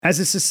As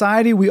a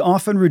society, we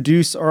often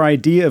reduce our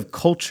idea of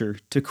culture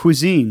to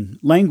cuisine,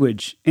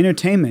 language,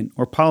 entertainment,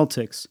 or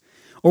politics,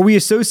 or we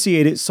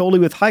associate it solely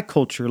with high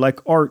culture like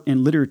art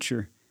and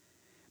literature.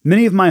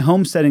 Many of my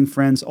homesteading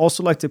friends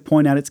also like to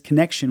point out its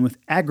connection with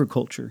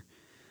agriculture.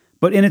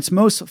 But in its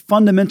most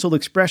fundamental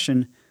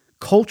expression,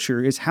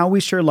 culture is how we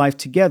share life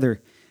together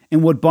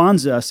and what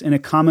bonds us in a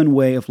common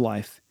way of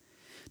life.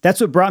 That's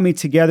what brought me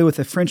together with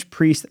a French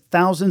priest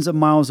thousands of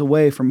miles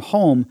away from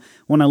home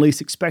when I least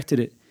expected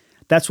it.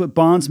 That's what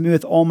bonds me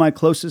with all my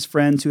closest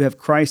friends who have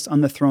Christ on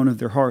the throne of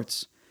their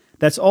hearts.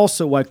 That's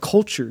also why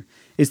culture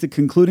is the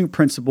concluding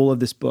principle of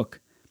this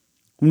book.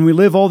 When we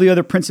live all the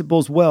other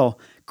principles well,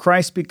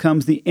 Christ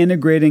becomes the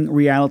integrating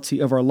reality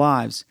of our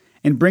lives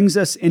and brings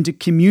us into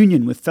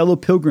communion with fellow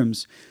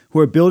pilgrims who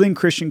are building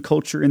Christian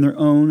culture in their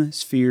own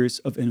spheres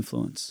of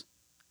influence.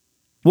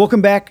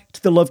 Welcome back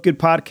to the Love Good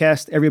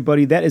podcast,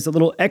 everybody. That is a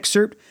little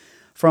excerpt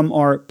from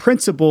our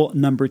principle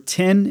number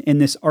 10 in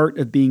this art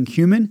of being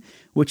human,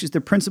 which is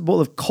the principle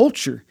of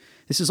culture.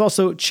 This is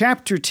also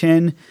chapter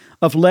 10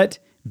 of Let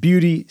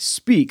Beauty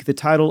Speak, the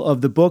title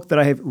of the book that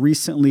I have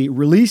recently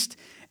released,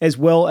 as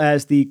well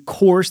as the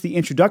course, the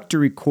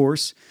introductory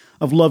course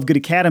of Love Good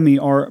Academy,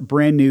 our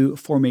brand new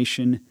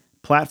formation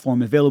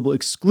platform, available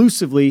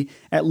exclusively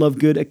at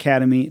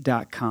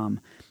lovegoodacademy.com.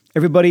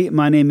 Everybody,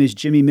 my name is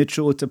Jimmy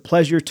Mitchell. It's a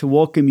pleasure to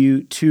welcome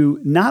you to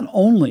not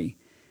only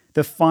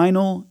the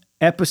final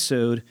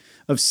episode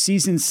of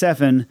Season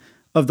 7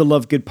 of the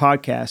Love Good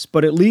podcast,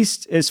 but at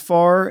least as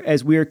far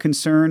as we are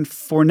concerned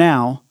for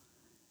now,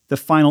 the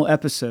final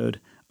episode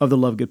of the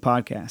Love Good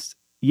podcast.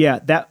 Yeah,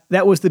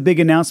 that was the big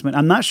announcement.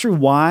 I'm not sure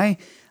why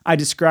I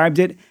described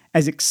it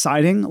as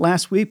exciting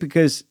last week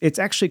because it's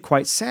actually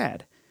quite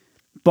sad.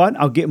 But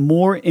I'll get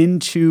more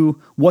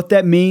into what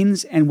that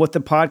means and what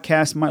the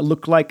podcast might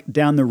look like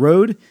down the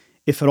road,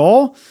 if at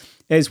all,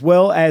 as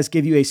well as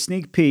give you a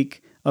sneak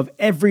peek of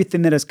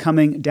everything that is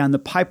coming down the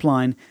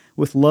pipeline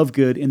with Love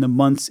Good in the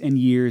months and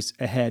years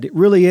ahead. It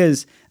really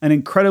is an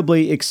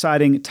incredibly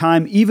exciting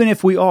time, even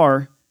if we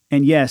are,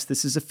 and yes,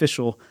 this is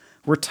official,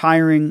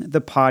 retiring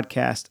the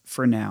podcast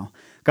for now.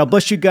 God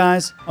bless you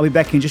guys. I'll be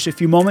back in just a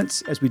few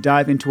moments as we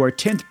dive into our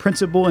 10th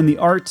principle in the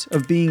art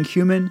of being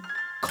human,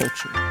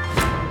 culture.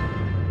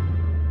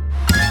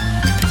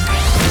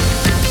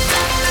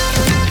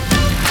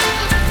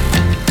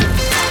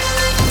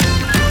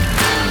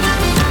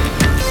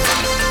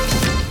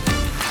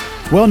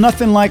 Well,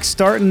 nothing like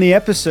starting the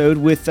episode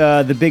with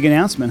the big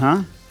announcement,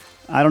 huh?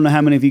 I don't know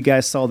how many of you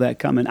guys saw that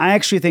coming. I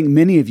actually think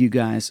many of you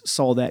guys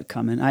saw that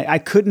coming. I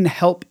couldn't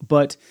help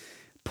but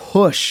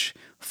push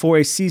for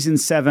a season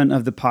 7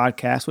 of the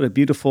podcast. What a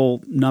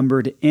beautiful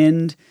number to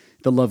end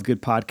the Love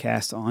Good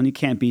podcast on. You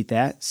can't beat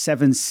that.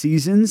 7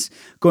 seasons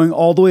going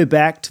all the way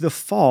back to the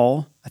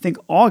fall, I think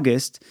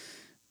August.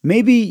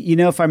 Maybe,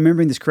 if I'm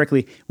remembering this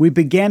correctly, we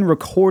began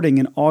recording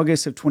in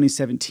August of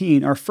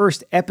 2017. Our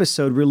first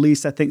episode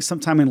released, I think,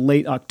 sometime in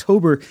late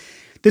October.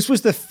 This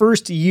was the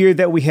first year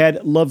that we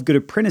had Love Good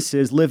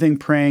apprentices living,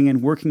 praying,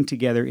 and working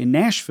together in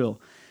Nashville.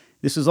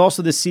 This was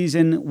also the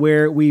season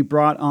where we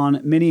brought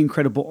on many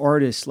incredible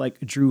artists like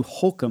Drew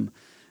Holcomb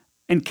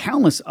and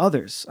countless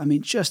others. I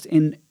mean, just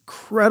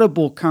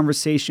incredible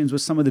conversations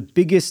with some of the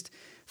biggest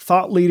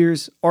thought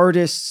leaders,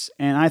 artists,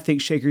 and I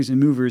think shakers and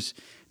movers,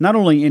 not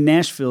only in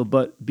Nashville,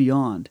 but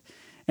beyond.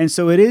 And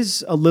so it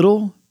is a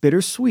little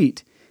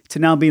bittersweet to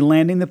now be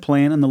landing the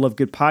plane on the Love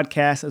Good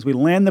podcast as we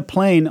land the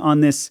plane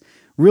on this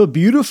real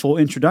beautiful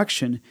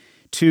introduction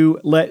to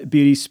Let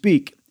Beauty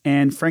Speak.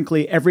 And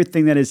frankly,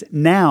 everything that is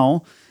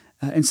now,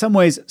 in some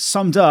ways,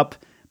 summed up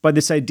by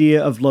this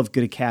idea of Love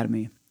Good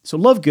Academy. So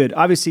Love Good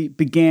obviously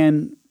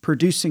began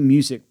producing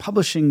music,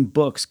 publishing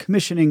books,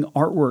 commissioning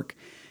artwork,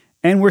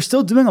 and we're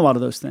still doing a lot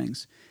of those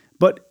things.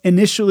 But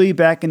initially,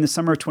 back in the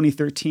summer of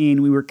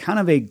 2013, we were kind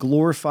of a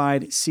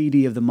glorified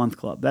CD of the Month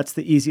Club. That's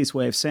the easiest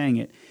way of saying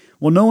it.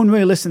 Well, no one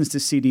really listens to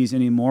CDs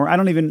anymore. I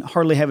don't even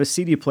hardly have a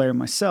CD player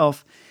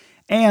myself.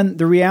 And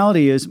the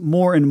reality is,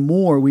 more and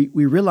more, we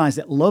realize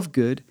that Love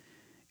Good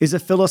is a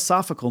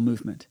philosophical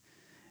movement.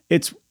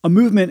 It's a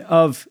movement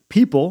of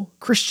people,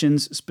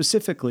 Christians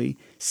specifically,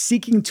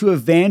 seeking to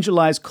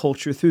evangelize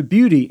culture through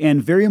beauty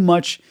and very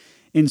much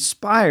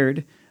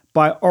inspired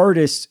by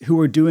artists who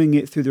are doing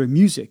it through their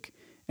music.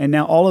 And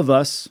now all of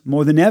us,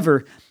 more than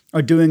ever,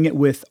 are doing it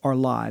with our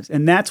lives.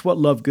 And that's what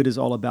Love Good is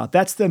all about.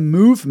 That's the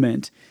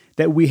movement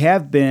that we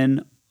have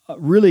been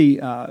really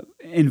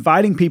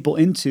inviting people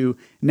into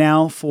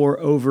now for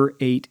over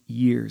 8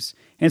 years.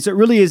 And so it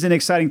really is an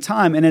exciting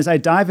time. And as I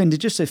dive into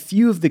just a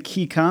few of the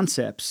key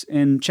concepts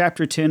in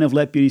chapter 10 of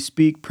Let Beauty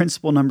Speak,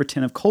 principle number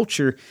 10 of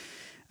culture,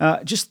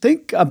 just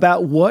think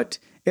about what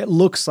it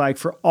looks like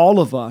for all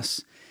of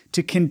us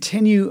to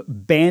continue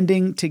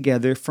banding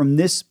together from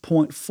this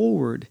point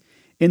forward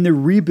in the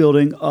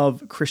rebuilding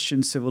of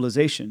Christian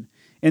civilization,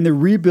 in the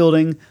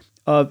rebuilding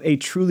of a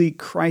truly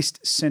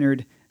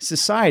Christ-centered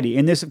society.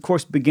 And this, of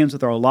course, begins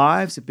with our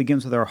lives. It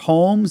begins with our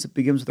homes. It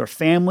begins with our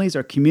families,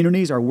 our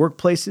communities, our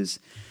workplaces.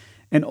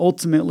 And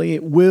ultimately,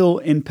 it will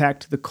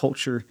impact the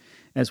culture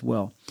as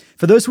well.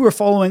 For those who are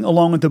following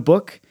along with the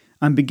book,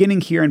 I'm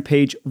beginning here on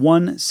page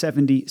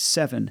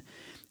 177.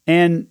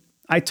 And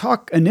I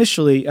talk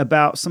initially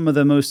about some of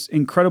the most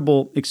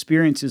incredible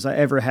experiences I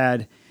ever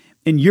had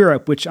in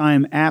Europe, which I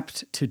am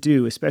apt to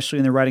do, especially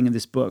in the writing of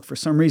this book. For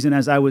some reason,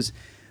 as I was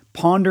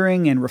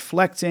pondering and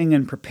reflecting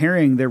and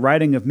preparing the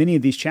writing of many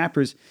of these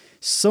chapters,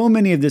 so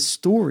many of the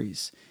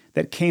stories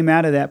that came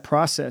out of that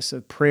process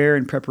of prayer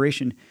and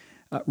preparation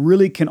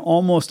really can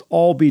almost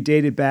all be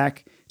dated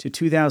back to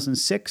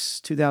 2006,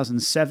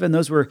 2007.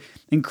 Those were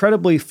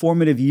incredibly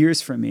formative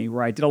years for me,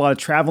 where I did a lot of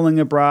traveling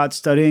abroad,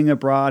 studying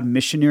abroad,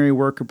 missionary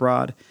work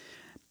abroad.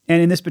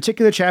 And in this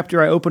particular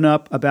chapter, I open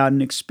up about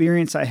an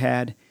experience I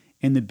had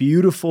in the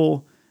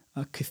beautiful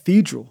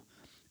cathedral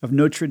of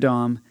Notre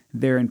Dame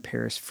there in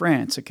Paris,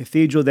 France, a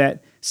cathedral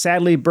that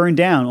sadly burned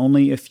down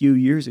only a few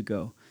years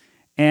ago.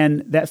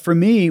 And that for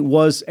me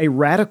was a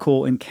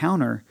radical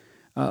encounter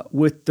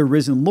with the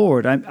risen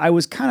Lord. I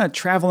was kind of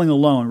traveling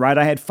alone, right?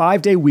 I had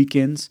 5-day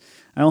weekends.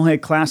 I only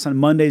had class on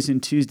Mondays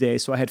and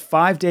Tuesdays, so I had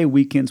 5-day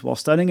weekends while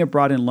studying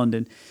abroad in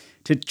London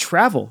to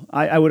travel.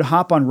 I would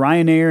hop on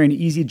Ryanair and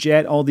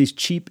EasyJet, all these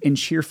cheap and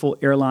cheerful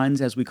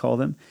airlines, as we call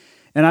them,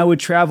 and I would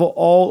travel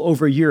all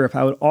over Europe.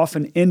 I would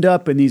often end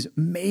up in these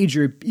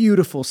major,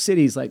 beautiful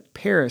cities like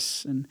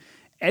Paris and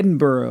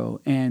Edinburgh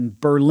and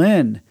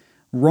Berlin,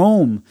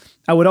 Rome.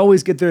 I would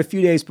always get there a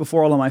few days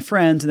before all of my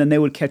friends, and then they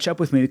would catch up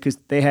with me because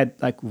they had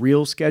like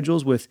real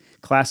schedules with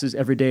classes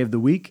every day of the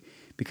week.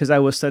 Because I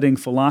was studying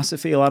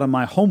philosophy, a lot of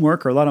my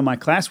homework or a lot of my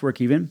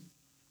classwork even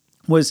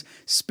was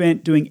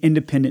spent doing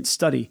independent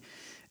study.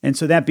 And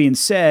so that being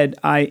said,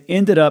 I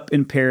ended up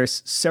in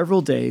Paris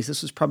several days.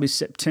 This was probably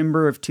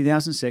September of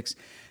 2006,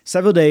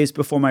 several days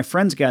before my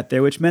friends got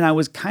there, which meant I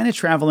was kind of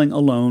traveling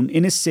alone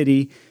in a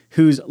city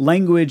whose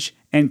language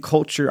and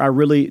culture I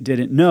really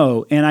didn't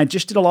know. And I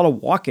just did a lot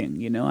of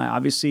walking. I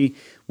obviously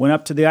went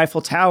up to the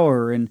Eiffel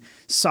Tower and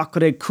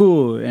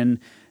Sacré-Cœur and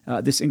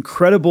this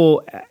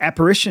incredible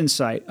apparition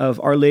site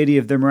of Our Lady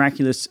of the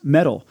Miraculous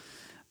Medal.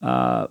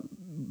 By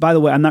the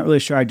way, I'm not really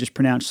sure I just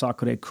pronounced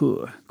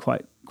Sacré-Cœur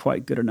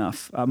quite good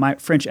enough. My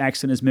French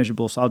accent is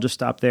miserable, so I'll just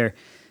stop there.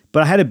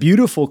 But I had a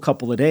beautiful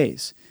couple of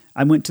days.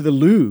 I went to the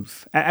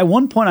Louvre. At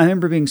one point, I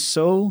remember being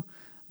so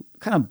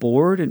kind of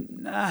bored,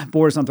 and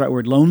bored is not the right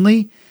word,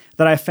 lonely,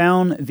 that I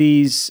found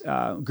these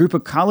group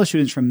of college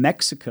students from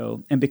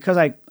Mexico. And because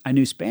I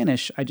knew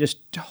Spanish, I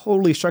just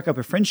totally struck up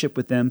a friendship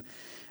with them.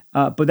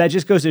 But that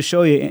just goes to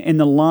show you, in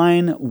the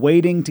line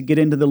waiting to get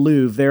into the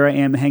Louvre, there I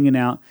am hanging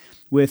out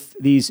with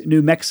these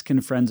new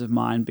Mexican friends of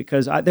mine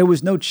because there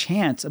was no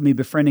chance of me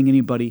befriending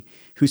anybody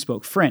who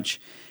spoke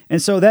French.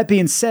 And so that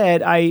being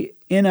said,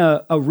 in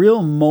a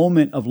real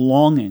moment of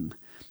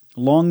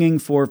longing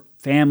for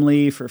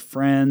family, for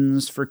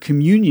friends, for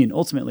communion,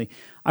 ultimately,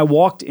 I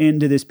walked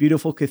into this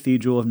beautiful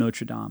cathedral of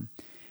Notre Dame.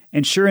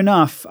 And sure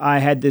enough, I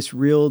had this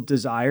real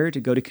desire to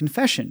go to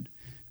confession.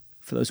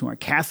 For those who aren't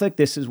Catholic,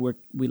 this is where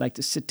we like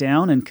to sit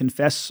down and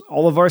confess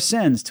all of our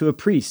sins to a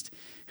priest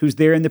who's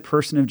there in the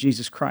person of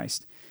Jesus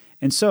Christ.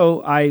 And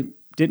so I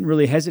didn't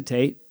really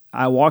hesitate.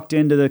 I walked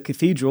into the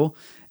cathedral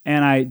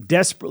and I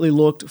desperately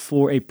looked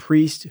for a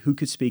priest who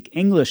could speak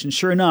English. And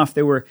sure enough,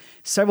 there were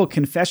several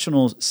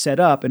confessionals set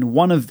up, and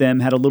one of them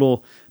had a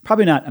little,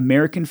 probably not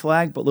American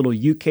flag, but little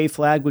UK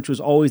flag, which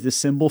was always the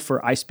symbol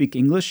for I speak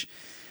English.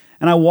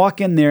 And I walk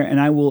in there and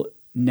I will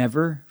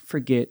never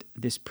forget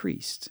this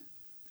priest.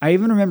 I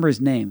even remember his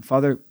name,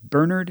 Father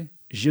Bernard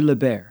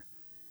Gilbert,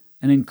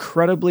 an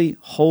incredibly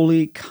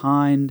holy,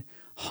 kind,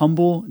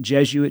 humble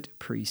Jesuit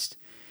priest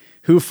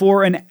who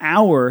for an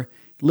hour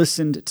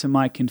listened to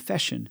my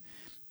confession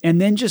and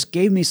then just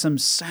gave me some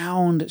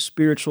sound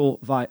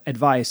spiritual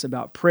advice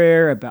about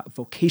prayer, about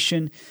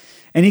vocation.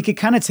 And he could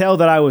kind of tell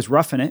that I was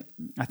roughing it.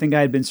 I think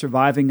I had been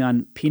surviving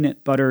on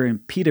peanut butter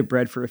and pita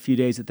bread for a few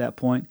days at that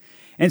point.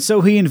 And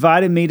so he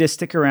invited me to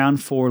stick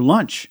around for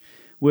lunch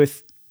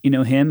with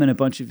him and a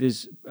bunch of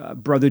his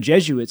brother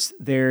Jesuits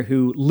there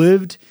who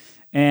lived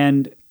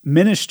and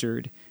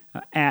ministered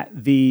at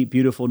the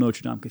beautiful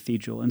Notre Dame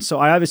Cathedral. And so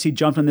I obviously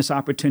jumped on this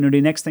opportunity.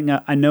 Next thing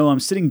I know,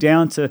 I'm sitting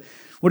down to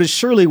what is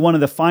surely one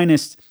of the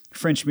finest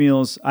French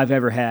meals I've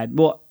ever had.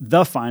 Well,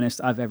 the finest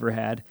I've ever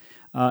had.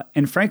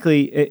 And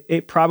frankly,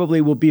 it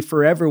probably will be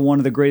forever one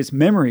of the greatest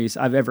memories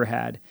I've ever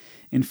had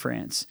in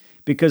France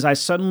because I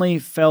suddenly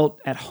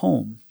felt at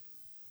home.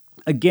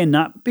 Again,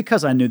 not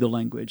because I knew the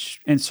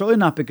language, and certainly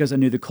not because I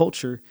knew the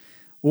culture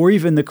or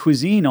even the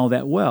cuisine all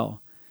that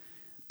well,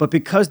 but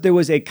because there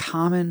was a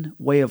common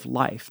way of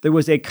life. There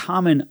was a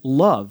common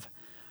love,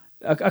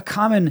 a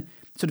common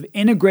sort of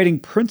integrating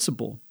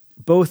principle,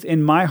 both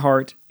in my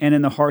heart and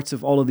in the hearts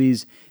of all of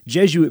these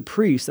Jesuit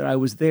priests that I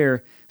was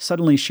there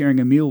suddenly sharing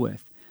a meal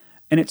with.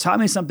 And it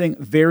taught me something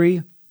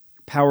very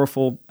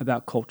powerful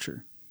about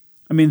culture.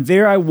 I mean,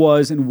 there I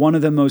was in one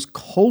of the most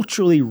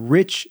culturally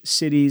rich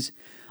cities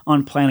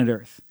on planet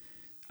Earth.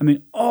 I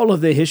mean, all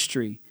of the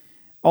history,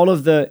 all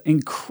of the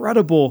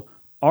incredible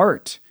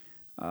art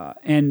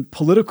and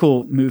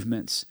political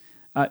movements,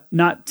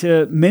 not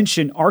to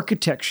mention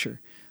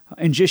architecture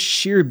and just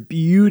sheer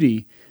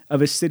beauty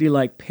of a city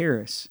like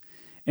Paris.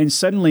 And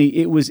suddenly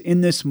it was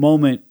in this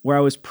moment where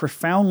I was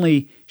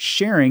profoundly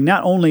sharing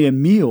not only a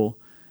meal,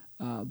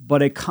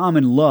 but a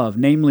common love,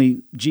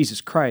 namely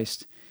Jesus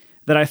Christ,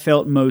 that I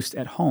felt most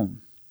at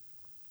home.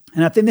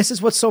 And I think this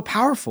is what's so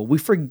powerful. We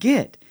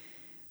forget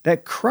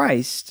that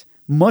Christ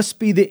must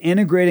be the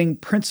integrating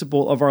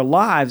principle of our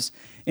lives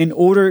in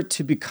order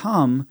to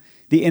become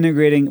the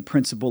integrating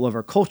principle of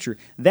our culture.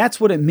 That's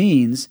what it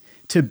means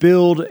to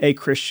build a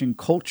Christian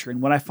culture.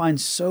 And what I find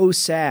so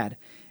sad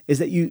is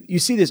that you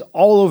see this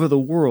all over the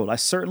world. I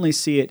certainly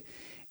see it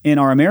in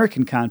our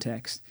American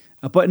context,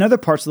 but in other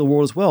parts of the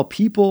world as well.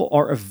 People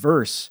are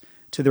averse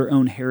to their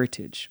own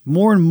heritage.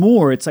 More and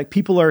more, it's like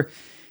people are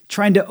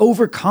trying to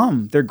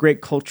overcome their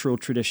great cultural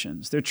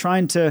traditions. They're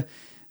trying to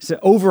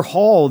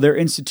overhaul their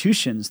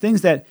institutions,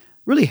 things that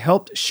really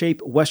helped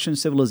shape Western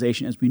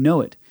civilization as we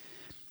know it.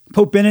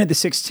 Pope Benedict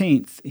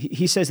XVI,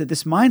 he says that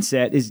this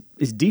mindset is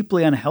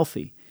deeply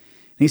unhealthy.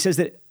 And he says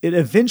that it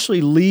eventually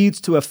leads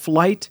to a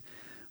flight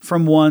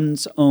from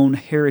one's own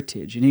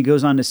heritage. And he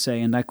goes on to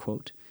say, and I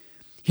quote,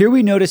 "Here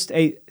we noticed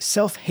a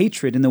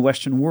self-hatred in the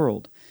Western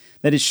world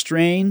that is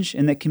strange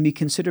and that can be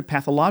considered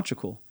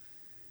pathological.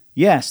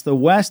 Yes, the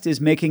West is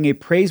making a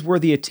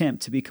praiseworthy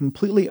attempt to be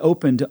completely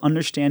open to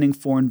understanding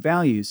foreign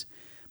values,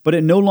 but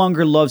it no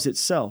longer loves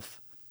itself.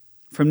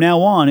 From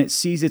now on, it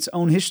sees its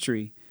own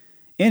history,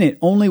 in it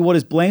only what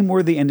is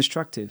blameworthy and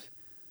destructive,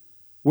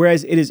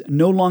 whereas it is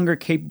no longer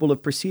capable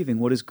of perceiving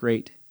what is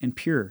great and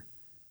pure."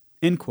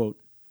 End quote.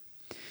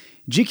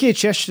 G.K.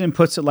 Chesterton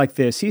puts it like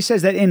this. He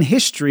says that in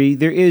history,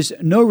 there is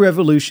no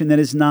revolution that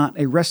is not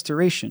a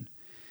restoration.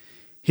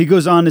 He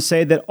goes on to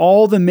say that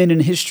all the men in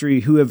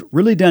history who have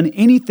really done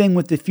anything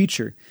with the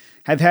future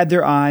have had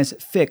their eyes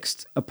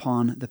fixed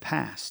upon the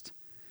past.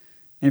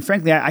 And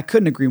frankly, I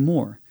couldn't agree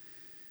more.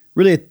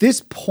 Really, at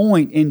this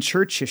point in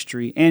church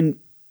history, and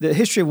the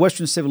history of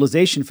Western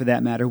civilization for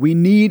that matter, we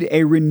need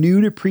a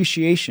renewed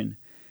appreciation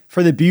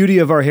for the beauty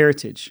of our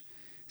heritage.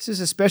 This is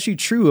especially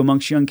true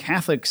amongst young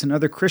Catholics and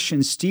other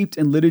Christians steeped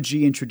in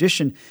liturgy and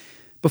tradition.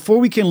 Before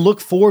we can look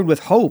forward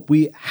with hope,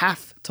 we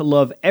have to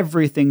love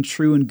everything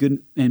true and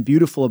good and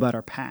beautiful about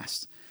our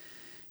past.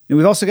 And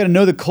we've also got to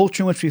know the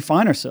culture in which we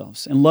find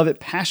ourselves and love it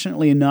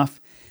passionately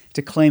enough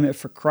to claim it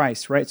for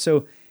Christ, right?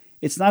 So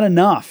it's not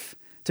enough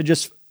to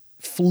just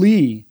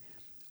flee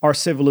our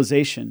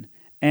civilization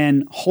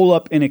and hole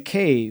up in a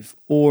cave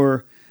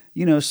or,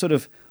 sort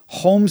of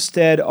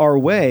homestead our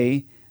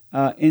way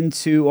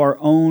into our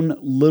own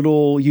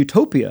little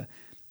utopia.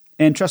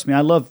 And trust me,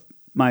 I love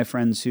my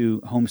friends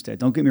who homestead.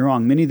 Don't get me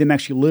wrong. Many of them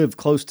actually live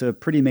close to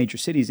pretty major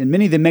cities. And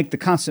many of them make the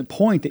constant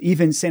point that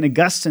even St.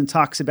 Augustine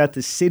talks about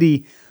the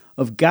city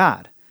of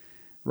God,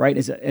 right,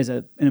 as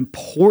an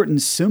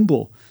important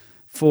symbol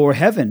for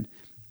heaven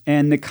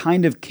and the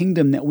kind of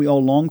kingdom that we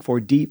all long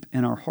for deep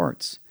in our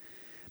hearts.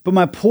 But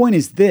my point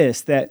is this,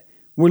 that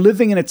we're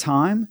living in a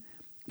time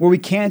where we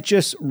can't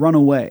just run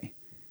away.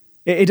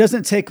 It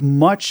doesn't take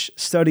much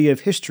study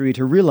of history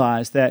to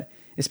realize that,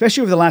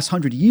 especially over the last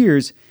 100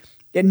 years,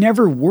 it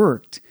never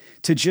worked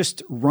to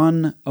just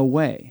run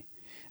away.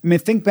 I mean,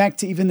 think back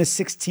to even the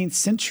 16th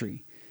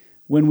century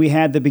when we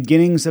had the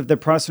beginnings of the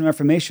Protestant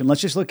Reformation. Let's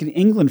just look at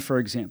England, for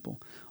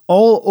example.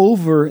 All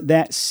over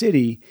that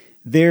city,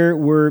 there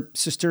were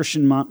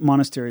Cistercian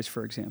monasteries,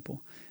 for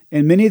example.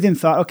 And many of them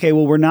thought, okay,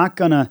 well, we're not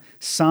going to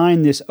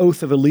sign this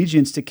oath of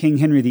allegiance to King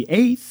Henry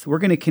VIII. We're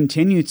going to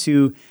continue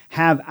to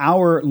have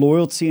our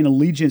loyalty and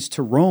allegiance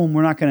to Rome.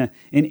 We're not going to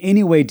in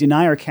any way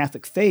deny our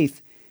Catholic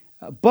faith,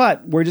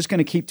 but we're just going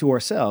to keep to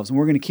ourselves. And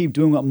we're going to keep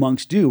doing what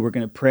monks do. We're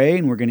going to pray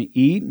and we're going to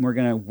eat and we're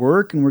going to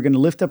work and we're going to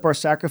lift up our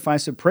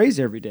sacrifice of praise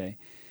every day.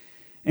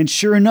 And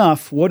sure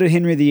enough, what did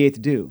Henry VIII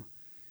do?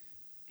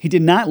 He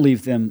did not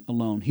leave them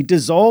alone. He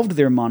dissolved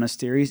their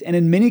monasteries and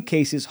in many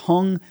cases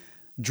hung,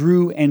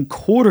 drew, and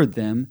quartered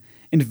them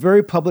in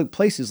very public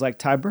places like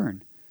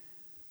Tyburn.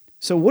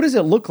 So what does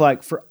it look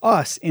like for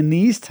us in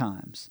these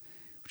times,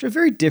 which are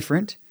very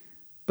different,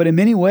 but in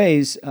many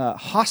ways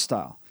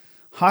hostile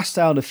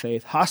to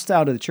faith,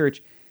 hostile to the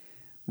church?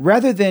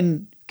 Rather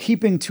than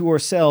keeping to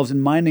ourselves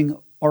and minding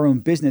our own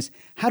business,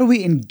 how do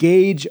we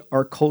engage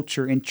our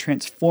culture and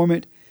transform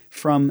it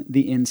from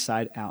the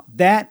inside out?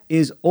 That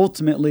is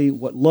ultimately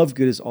what Love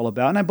Good is all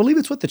about, and I believe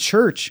it's what the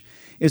church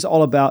is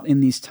all about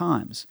in these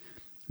times.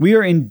 We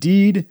are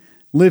indeed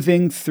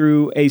living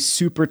through a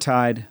super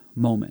tide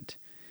moment.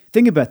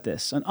 Think about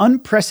this. An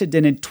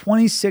unprecedented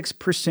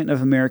 26%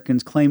 of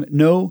Americans claim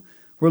no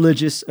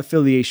religious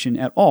affiliation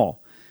at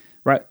all.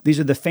 Right? These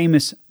are the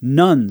famous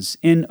nones,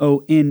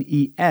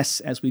 N-O-N-E-S,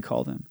 as we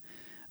call them.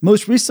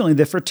 Most recently,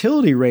 the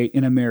fertility rate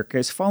in America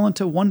has fallen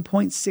to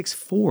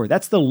 1.64.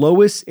 That's the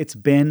lowest it's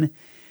been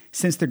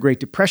since the Great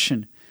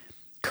Depression.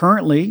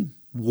 Currently,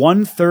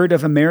 1/3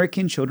 of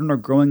American children are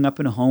growing up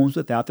in homes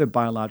without their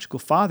biological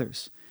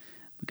fathers.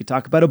 We could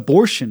talk about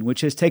abortion, which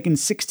has taken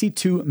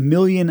 62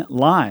 million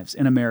lives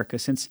in America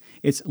since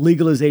its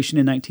legalization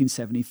in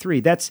 1973.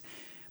 That's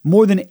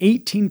more than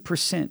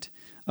 18%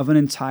 of an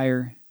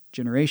entire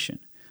generation.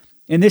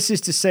 And this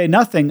is to say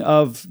nothing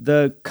of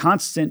the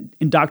constant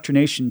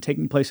indoctrination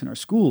taking place in our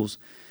schools.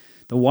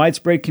 the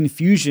widespread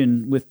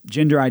confusion with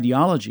gender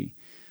ideology,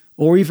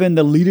 or even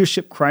the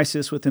leadership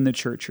crisis within the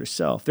church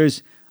herself.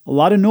 There's a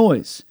lot of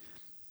noise,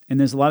 and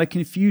there's a lot of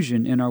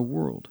confusion in our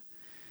world.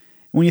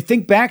 When you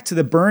think back to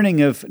the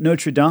burning of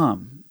Notre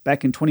Dame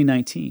back in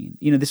 2019,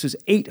 this was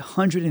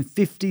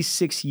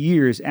 856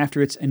 years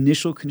after its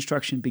initial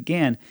construction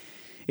began.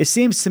 It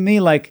seems to me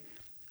like,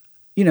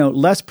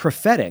 less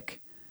prophetic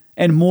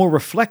and more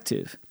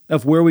reflective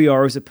of where we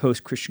are as a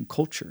post-Christian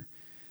culture.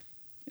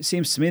 It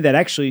seems to me that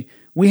actually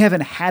we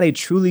haven't had a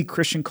truly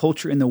Christian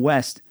culture in the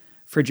West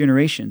for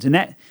generations. And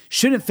that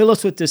shouldn't fill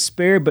us with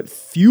despair, but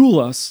fuel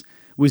us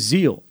with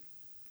zeal.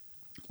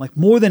 Like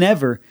more than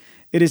ever,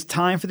 it is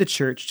time for the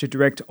church to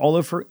direct all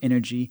of her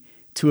energy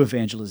to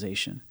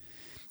evangelization.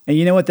 And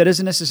you know what? That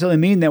doesn't necessarily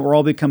mean that we're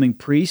all becoming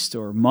priests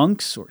or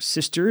monks or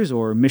sisters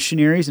or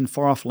missionaries in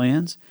far-off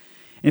lands.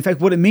 In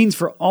fact, what it means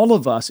for all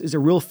of us is a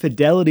real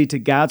fidelity to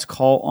God's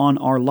call on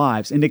our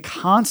lives and to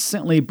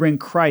constantly bring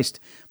Christ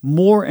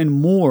more and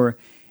more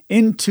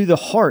into the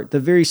heart, the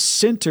very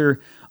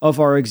center of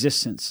our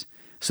existence,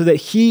 so that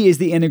He is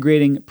the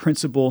integrating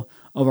principle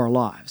of our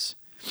lives.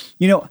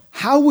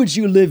 How would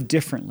you live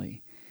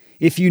differently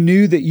if you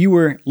knew that you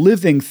were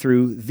living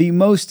through the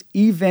most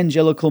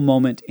evangelical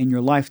moment in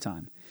your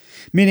lifetime?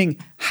 Meaning,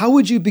 how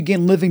would you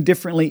begin living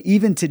differently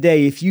even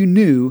today if you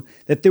knew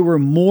that there were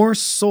more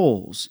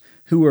souls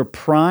who were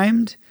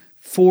primed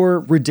for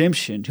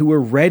redemption, who were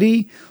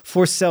ready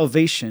for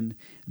salvation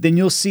than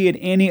you'll see at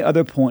any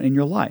other point in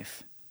your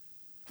life?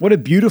 What a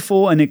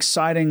beautiful and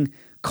exciting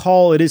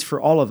call it is for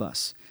all of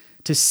us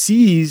to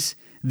seize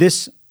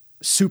this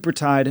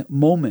supertide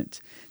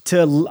moment,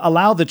 to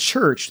allow the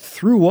church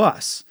through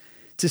us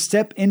to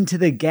step into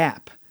the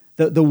gap,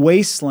 the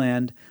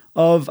wasteland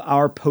of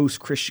our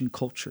post-Christian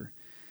culture.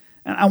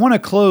 And I want to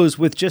close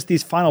with just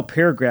these final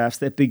paragraphs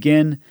that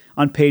begin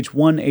on page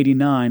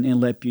 189 in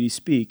Let Beauty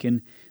Speak.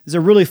 And there's a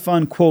really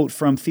fun quote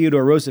from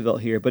Theodore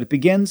Roosevelt here, but it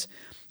begins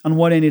on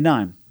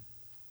 189.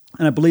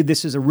 And I believe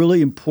this is a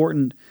really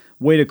important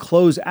way to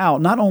close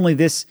out not only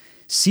this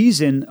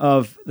season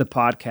of the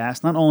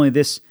podcast, not only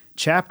this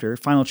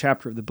final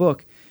chapter of the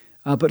book,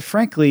 but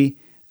frankly,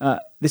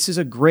 this is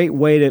a great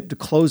way to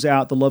close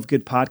out the Love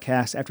Good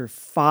podcast after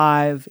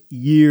 5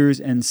 years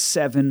and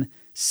 7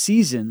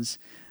 seasons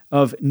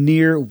of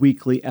near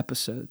weekly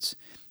episodes.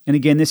 And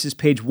again, this is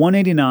page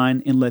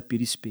 189 in Let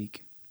Beauty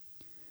Speak.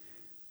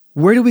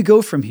 Where do we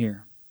go from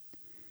here?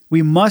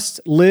 We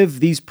must live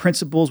these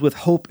principles with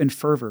hope and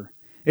fervor,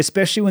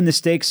 especially when the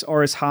stakes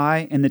are as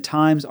high and the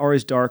times are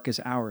as dark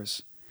as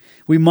ours.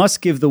 We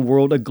must give the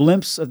world a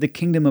glimpse of the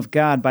kingdom of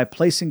God by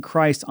placing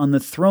Christ on the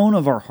throne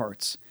of our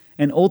hearts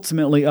and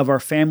ultimately of our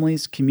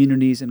families,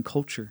 communities, and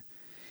culture.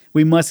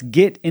 We must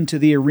get into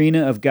the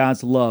arena of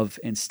God's love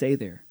and stay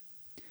there.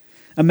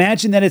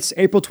 Imagine that it's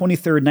April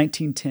 23rd,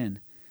 1910.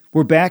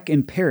 We're back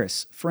in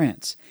Paris,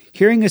 France,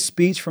 hearing a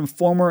speech from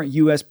former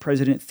U.S.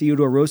 President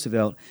Theodore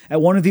Roosevelt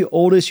at one of the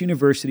oldest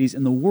universities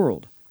in the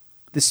world.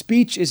 The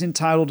speech is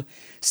entitled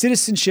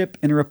Citizenship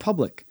in a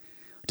Republic,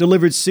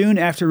 delivered soon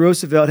after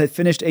Roosevelt had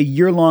finished a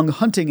year-long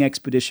hunting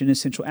expedition in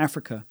Central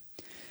Africa.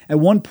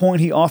 At one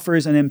point, he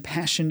offers an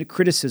impassioned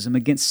criticism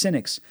against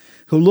cynics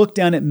who look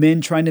down at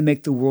men trying to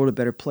make the world a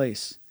better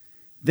place.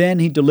 Then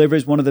he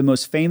delivers one of the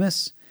most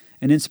famous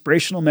and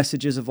inspirational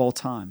messages of all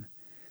time,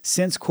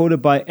 since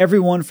quoted by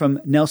everyone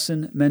from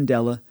Nelson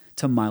Mandela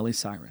to Miley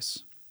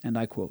Cyrus. And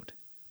I quote,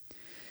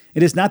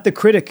 "It is not the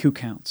critic who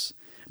counts,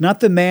 not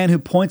the man who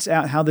points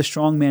out how the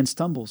strong man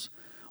stumbles,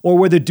 or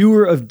where the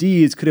doer of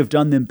deeds could have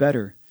done them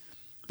better.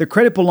 The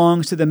credit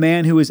belongs to the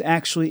man who is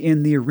actually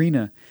in the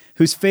arena,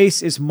 whose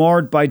face is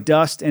marred by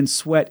dust and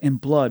sweat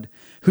and blood,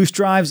 who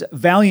strives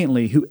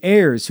valiantly, who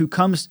errs, who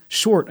comes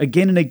short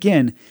again and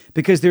again,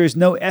 because there is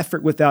no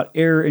effort without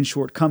error and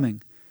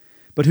shortcoming,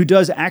 but who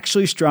does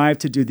actually strive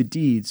to do the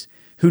deeds,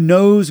 who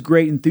knows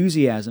great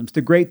enthusiasms,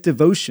 the great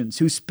devotions,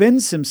 who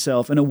spends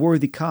himself in a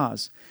worthy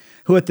cause,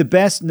 who at the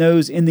best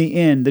knows in the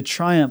end the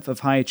triumph of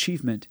high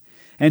achievement,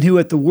 and who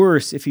at the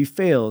worst, if he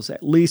fails,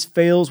 at least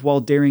fails while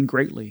daring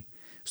greatly,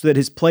 so that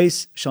his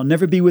place shall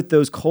never be with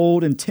those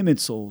cold and timid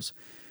souls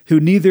who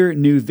neither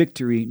knew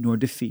victory nor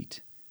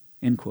defeat."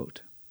 End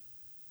quote.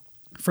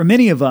 For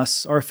many of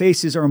us, our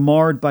faces are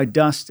marred by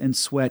dust and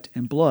sweat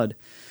and blood.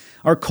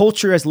 Our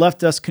culture has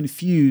left us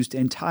confused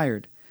and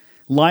tired.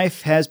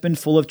 Life has been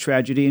full of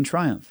tragedy and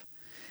triumph.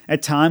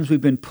 At times,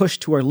 we've been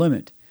pushed to our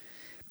limit.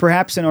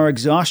 Perhaps in our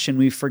exhaustion,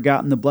 we've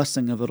forgotten the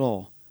blessing of it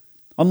all.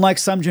 Unlike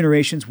some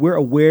generations, we're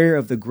aware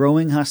of the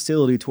growing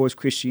hostility towards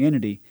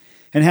Christianity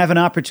and have an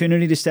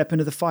opportunity to step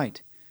into the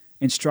fight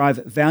and strive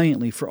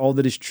valiantly for all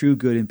that is true,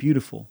 good, and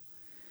beautiful.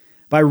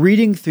 By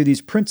reading through these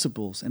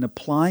principles and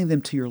applying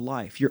them to your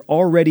life, you're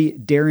already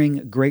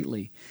daring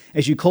greatly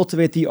as you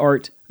cultivate the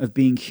art of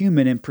being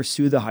human and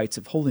pursue the heights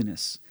of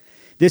holiness.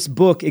 This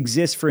book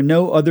exists for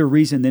no other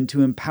reason than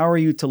to empower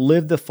you to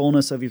live the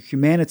fullness of your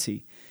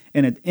humanity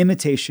in an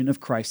imitation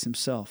of Christ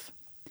Himself.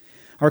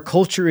 Our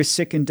culture is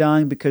sick and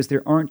dying because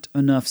there aren't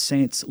enough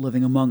saints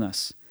living among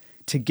us.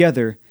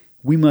 Together,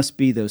 we must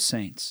be those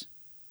saints.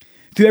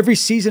 Through every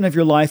season of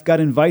your life, God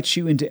invites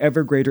you into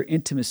ever greater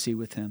intimacy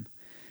with Him.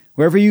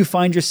 Wherever you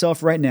find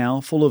yourself right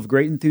now, full of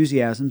great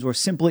enthusiasms or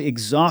simply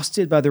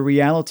exhausted by the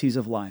realities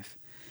of life,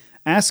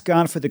 ask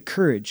God for the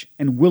courage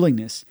and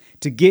willingness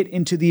to get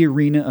into the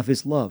arena of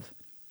His love.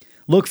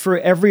 Look for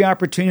every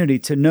opportunity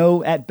to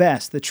know at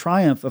best the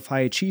triumph of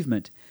high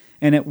achievement,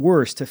 and at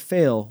worst to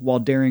fail while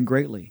daring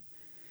greatly.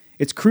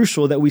 It's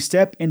crucial that we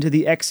step into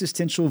the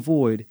existential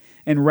void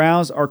and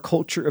rouse our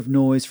culture of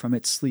noise from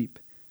its sleep.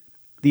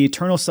 The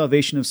eternal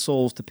salvation of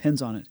souls depends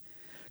on it.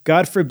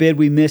 God forbid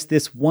we miss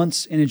this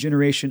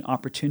once-in-a-generation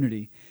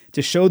opportunity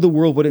to show the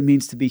world what it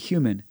means to be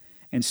human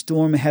and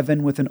storm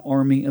heaven with an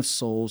army of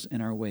souls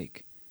in our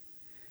wake.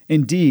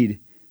 Indeed,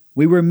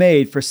 we were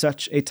made for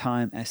such a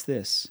time as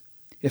this.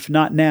 If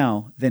not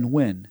now, then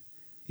when?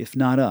 If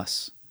not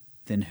us,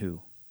 then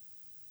who?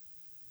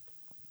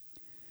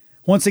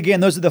 Once again,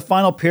 those are the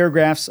final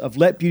paragraphs of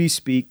Let Beauty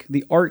Speak,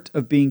 The Art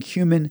of Being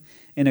Human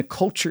in a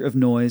Culture of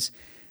Noise.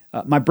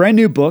 My brand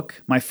new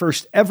book, my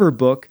first ever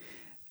book,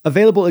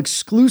 available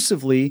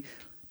exclusively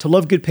to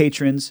Love Good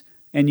patrons,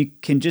 and you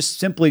can just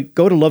simply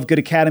go to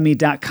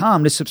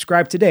lovegoodacademy.com to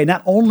subscribe today.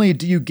 Not only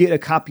do you get a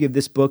copy of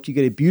this book, you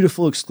get a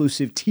beautiful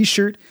exclusive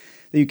t-shirt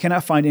that you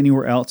cannot find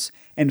anywhere else,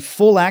 and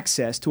full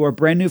access to our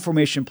brand new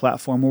formation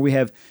platform where we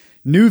have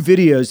new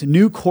videos,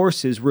 new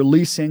courses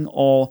releasing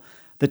all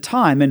the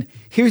time. And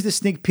here's the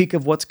sneak peek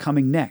of what's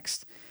coming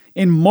next.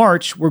 In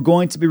March, we're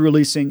going to be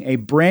releasing a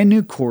brand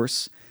new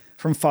course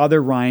from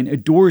Father Ryan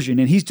Adorjian,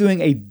 and he's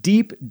doing a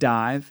deep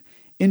dive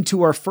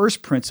into our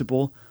first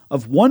principle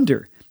of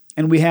wonder.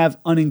 And we have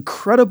an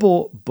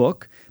incredible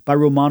book by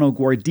Romano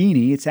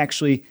Guardini. It's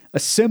actually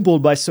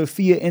assembled by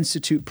Sophia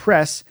Institute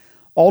Press,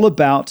 all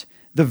about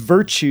the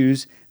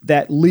virtues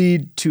that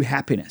lead to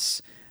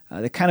happiness,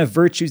 the kind of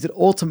virtues that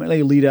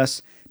ultimately lead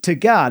us to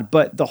God.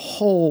 But the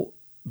whole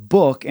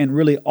book, and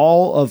really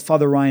all of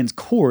Father Ryan's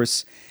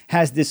course,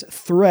 has this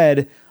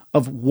thread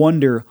of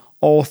wonder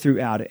all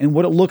throughout it, and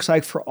what it looks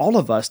like for all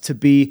of us to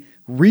be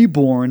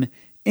reborn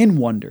in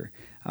wonder,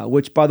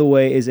 which, by the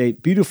way, is a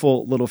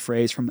beautiful little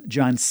phrase from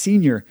John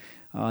Senior,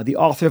 the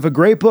author of a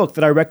great book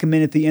that I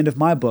recommend at the end of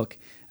my book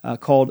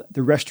called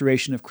The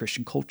Restoration of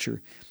Christian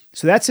Culture.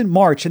 So that's in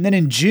March. And then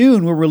in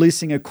June, we're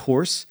releasing a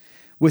course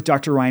with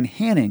Dr. Ryan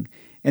Hanning,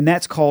 and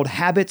that's called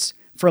Habits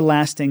for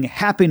Lasting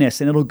Happiness.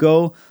 And it'll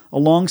go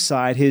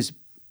alongside his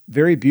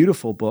very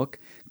beautiful book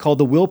called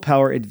The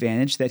Willpower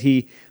Advantage that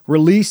he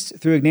released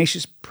through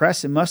Ignatius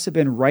Press. It must have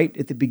been right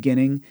at the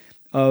beginning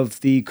of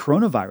the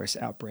coronavirus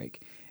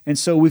outbreak. And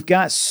so we've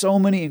got so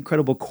many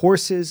incredible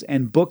courses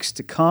and books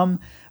to come,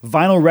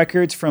 vinyl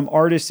records from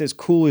artists as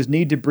cool as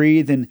Need to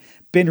Breathe and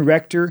Ben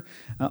Rector,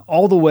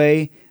 all the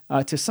way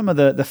to some of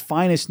the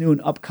finest new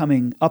and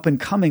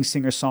up-and-coming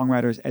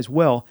singer-songwriters as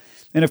well.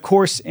 And of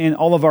course, in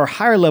all of our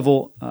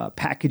higher-level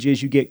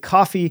packages, you get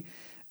coffee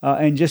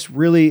and just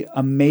really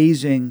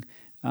amazing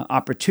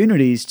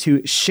opportunities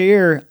to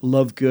share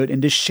Love Good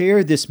and to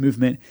share this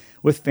movement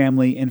with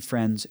family and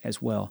friends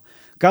as well.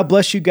 God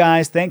bless you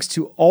guys. Thanks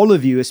to all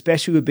of you,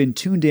 especially who have been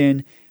tuned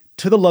in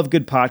to the Love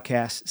Good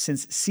podcast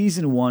since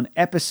season 1,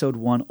 episode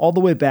 1, all the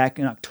way back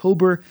in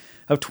October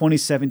of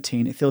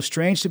 2017. It feels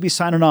strange to be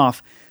signing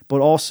off,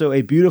 but also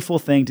a beautiful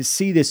thing to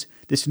see this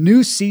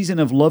new season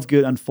of Love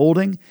Good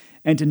unfolding,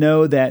 and to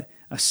know that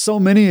so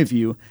many of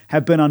you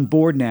have been on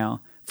board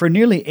now for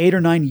nearly 8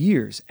 or 9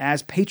 years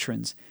as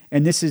patrons.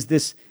 And this is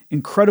this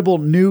incredible,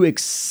 new,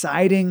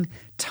 exciting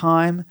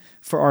time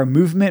for our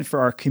movement, for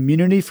our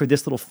community, for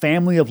this little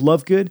family of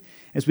Love Good,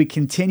 as we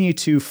continue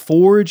to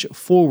forge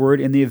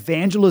forward in the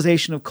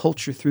evangelization of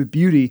culture through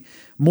beauty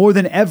more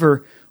than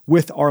ever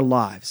with our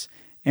lives.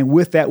 And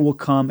with that will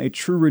come a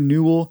true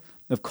renewal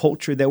of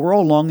culture that we're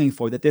all longing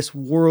for, that this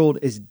world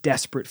is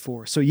desperate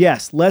for. So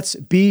yes, let's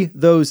be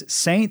those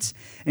saints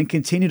and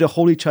continue to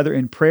hold each other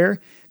in prayer.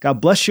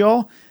 God bless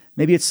y'all.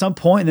 Maybe at some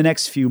point in the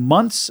next few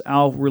months,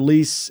 I'll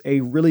release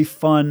a really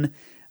fun,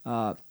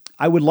 I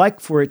would like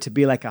for it to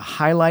be like a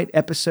highlight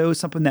episode,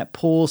 something that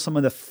pulls some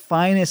of the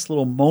finest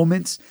little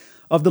moments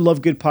of the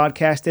Love Good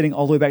podcast dating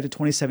all the way back to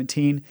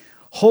 2017.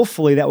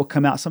 Hopefully that will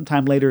come out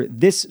sometime later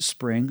this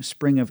spring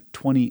of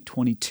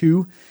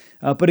 2022.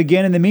 But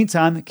again, in the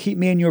meantime, keep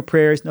me in your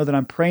prayers. Know that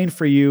I'm praying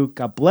for you.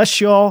 God bless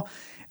y'all.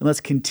 And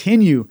let's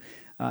continue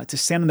to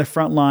stand on the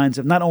front lines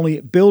of not only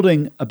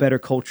building a better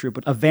culture,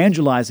 but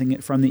evangelizing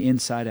it from the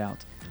inside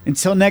out.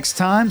 Until next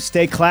time,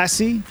 stay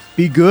classy,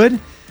 be good,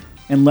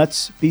 and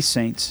let's be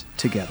saints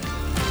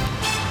together.